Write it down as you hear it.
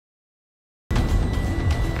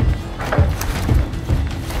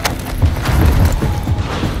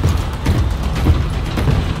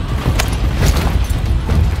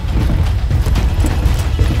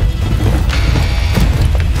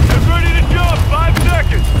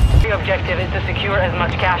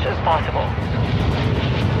possible.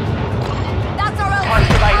 That's our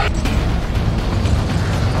LZ.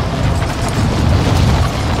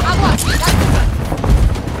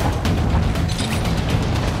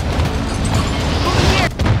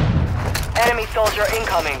 Enemy soldier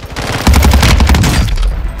incoming.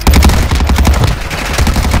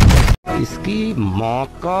 इसकी माँ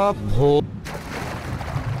का भो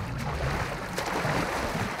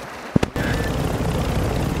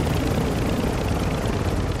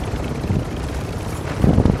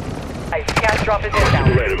Gas drop is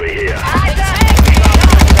inbound. Right over here.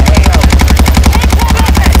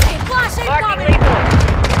 Marking lethal.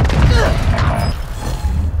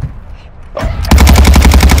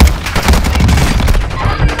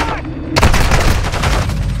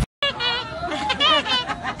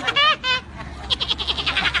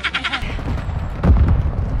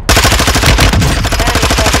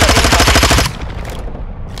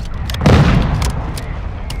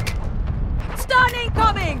 Stun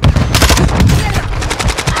incoming!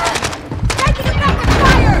 Taking effective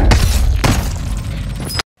fire!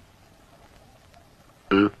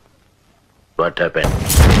 What happened?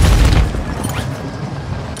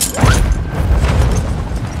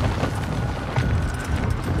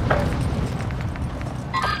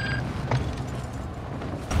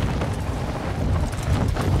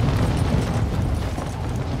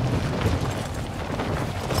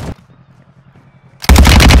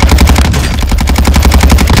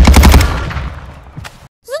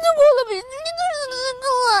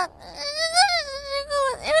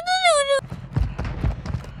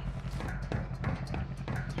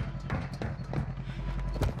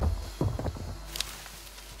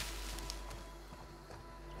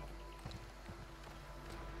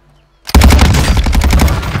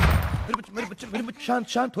 मेरे बच्चे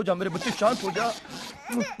शांत हो जा, मेरे बच्चे शांत हो जा।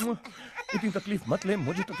 इतनी तकलीफ मत ले,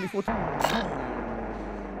 मुझे तकलीफ होती।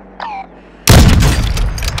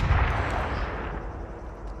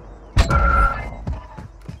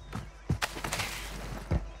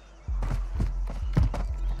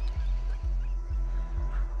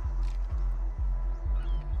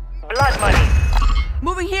 Blood money.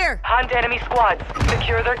 Moving here. Hunt enemy squads.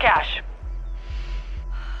 Secure their cash.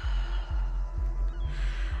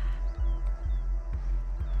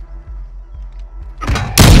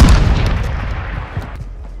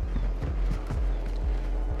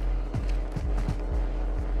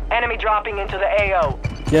 Enemy dropping into the AO.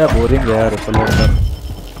 क्या बोरिंग है यार प्लेयर।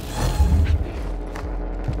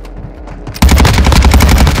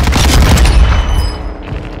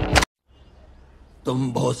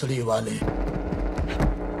 तुम भोसड़ी वाले।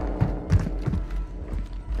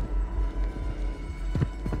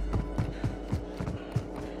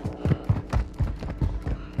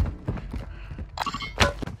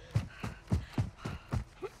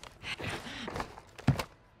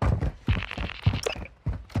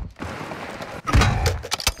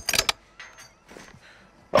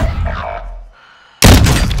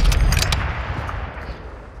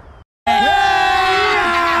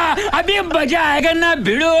 अभी मजा आएगा ना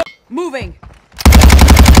भिड़ो। Moving.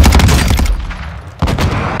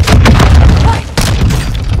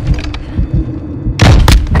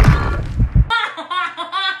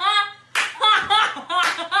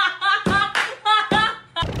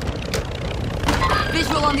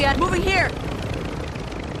 Visual on the ad. Moving here.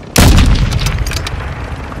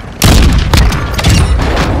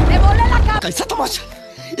 कैसा तमाशा,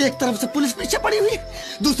 एक तरफ से पुलिस पीछे पड़ी हुई,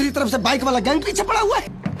 दूसरी तरफ से बाइक वाला गैंग पीछे पड़ा हुआ है।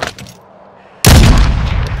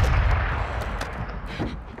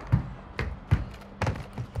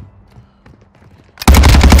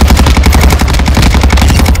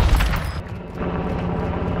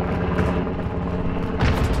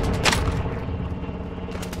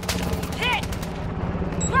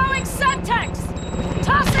 Throwing Semtex!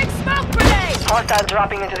 Tossing smoke grenade! Hostiles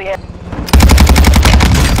dropping into the air.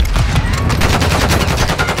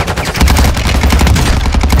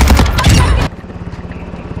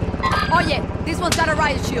 Oh yeah, this one's got a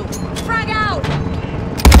riot shield. Frag out!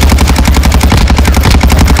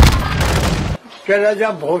 चला जा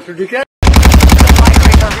भोसड़ी के।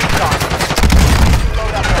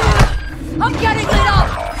 I'm getting lit up!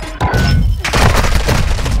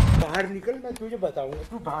 बाहर निकल, मैं तुझे बताऊंगा।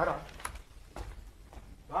 तू बाहर आ,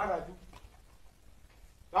 बाहर आ तू।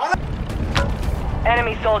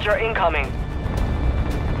 Enemy soldier incoming.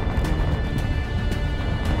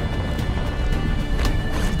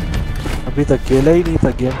 अभी तक खेला ही नहीं था,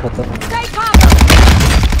 गेम खत्म। Stay calm!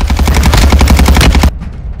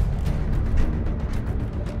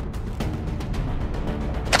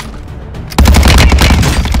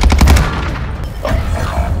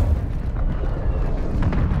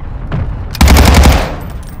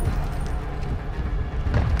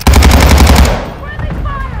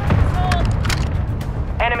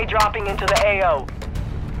 AO.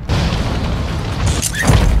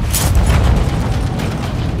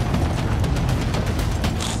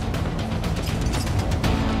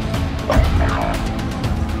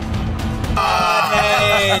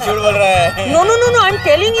 No, I'm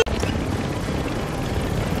telling you.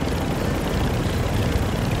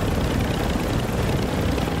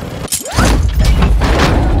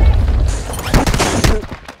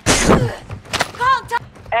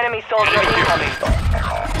 Enemy soldier incoming.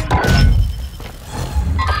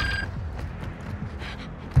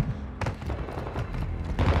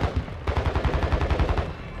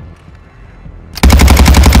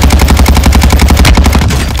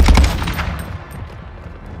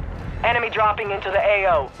 Enemy dropping into the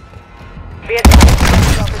AO.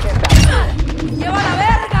 ¡Lleva la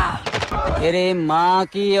verga! तेरी माँ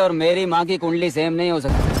की और मेरी माँ की कुंडली सेम नहीं हो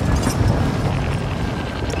सकती.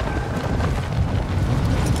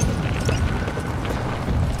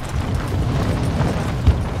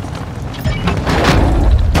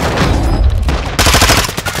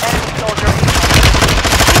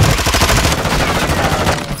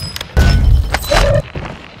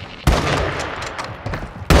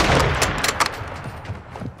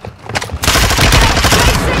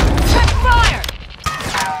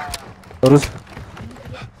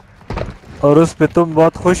 और उस पे तुम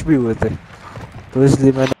बहुत खुश भी हुए थे, तो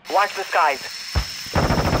इसलिए मैंने Watch the skies.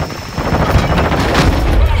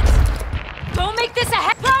 Don't make this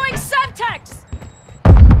a blowing subtext!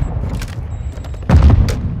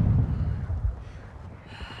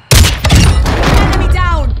 Enemy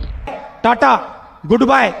down! Tata good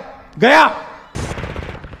bye गया.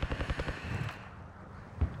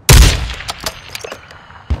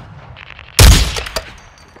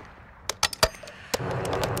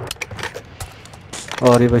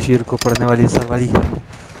 और ये बशीर को पढ़ने वाली सवारी.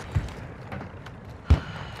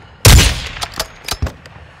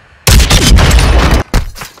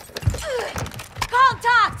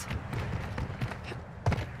 Contact!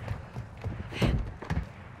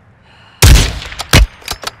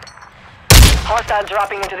 Hostiles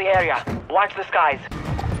dropping into the area. Watch the skies.